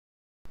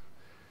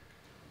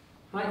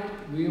Hi,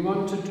 we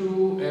want to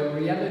do a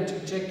reality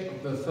check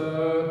of the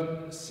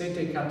third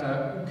Seitei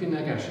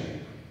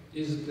Ukenagashi.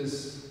 Is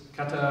this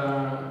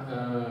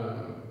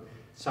kata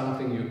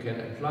something you can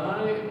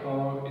apply,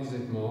 or is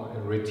it more a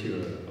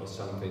ritual or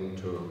something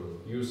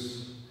to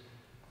use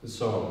the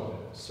sword?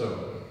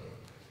 So,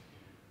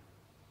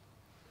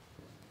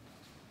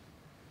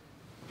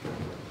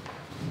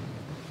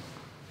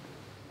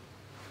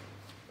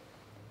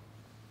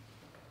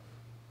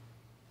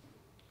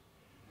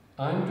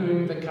 I'm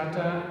doing the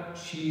kata,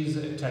 she's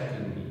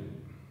attacking me.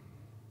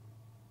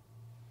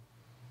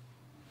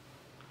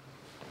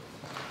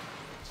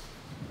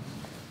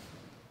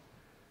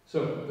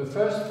 So, the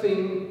first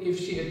thing, if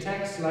she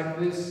attacks like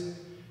this,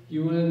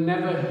 you will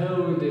never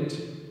hold it.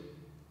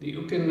 The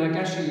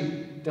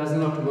Ukenagashi does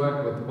not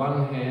work with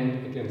one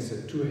hand against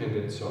a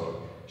two-handed sword.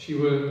 She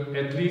will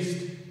at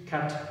least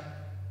cut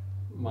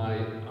my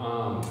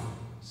arm,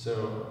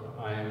 so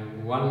I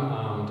am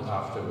one-armed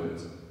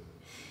afterwards.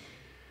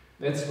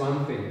 That's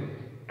one thing.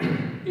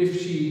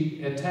 If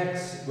she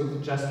attacks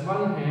with just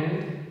one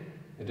hand,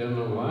 I don't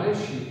know why,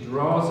 she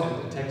draws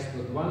and attacks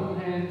with one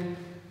hand,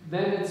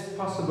 then it's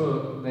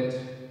possible that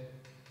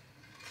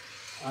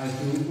I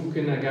do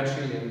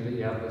Ukenagashi and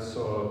the other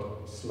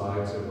sword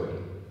slides away.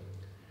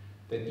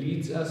 That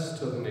leads us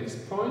to the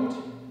next point.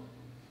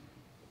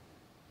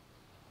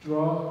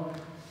 Draw,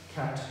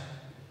 cut,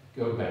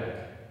 go back.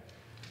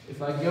 If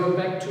I go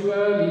back too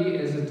early,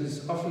 as it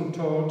is often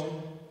taught,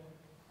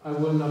 I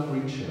will not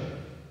reach her.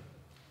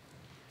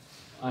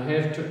 I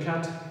have to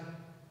cut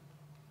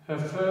her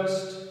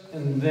first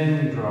and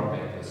then draw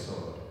back the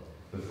sword,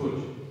 the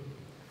foot.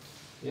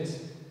 Yes?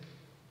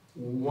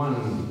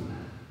 One.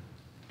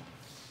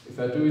 If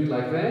I do it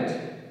like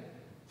that,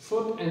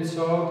 foot and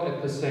sword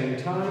at the same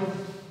time,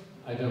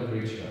 I don't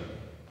reach her.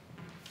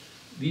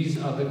 These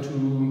are the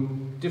two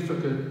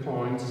difficult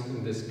points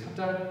in this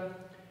kata.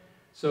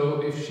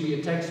 So if she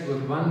attacks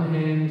with one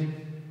hand,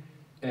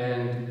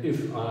 and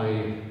if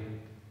I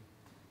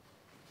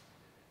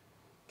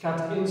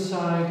cut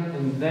inside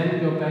and then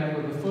go back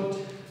with the foot,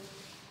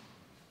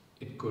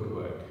 it could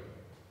work.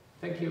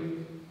 Thank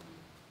you.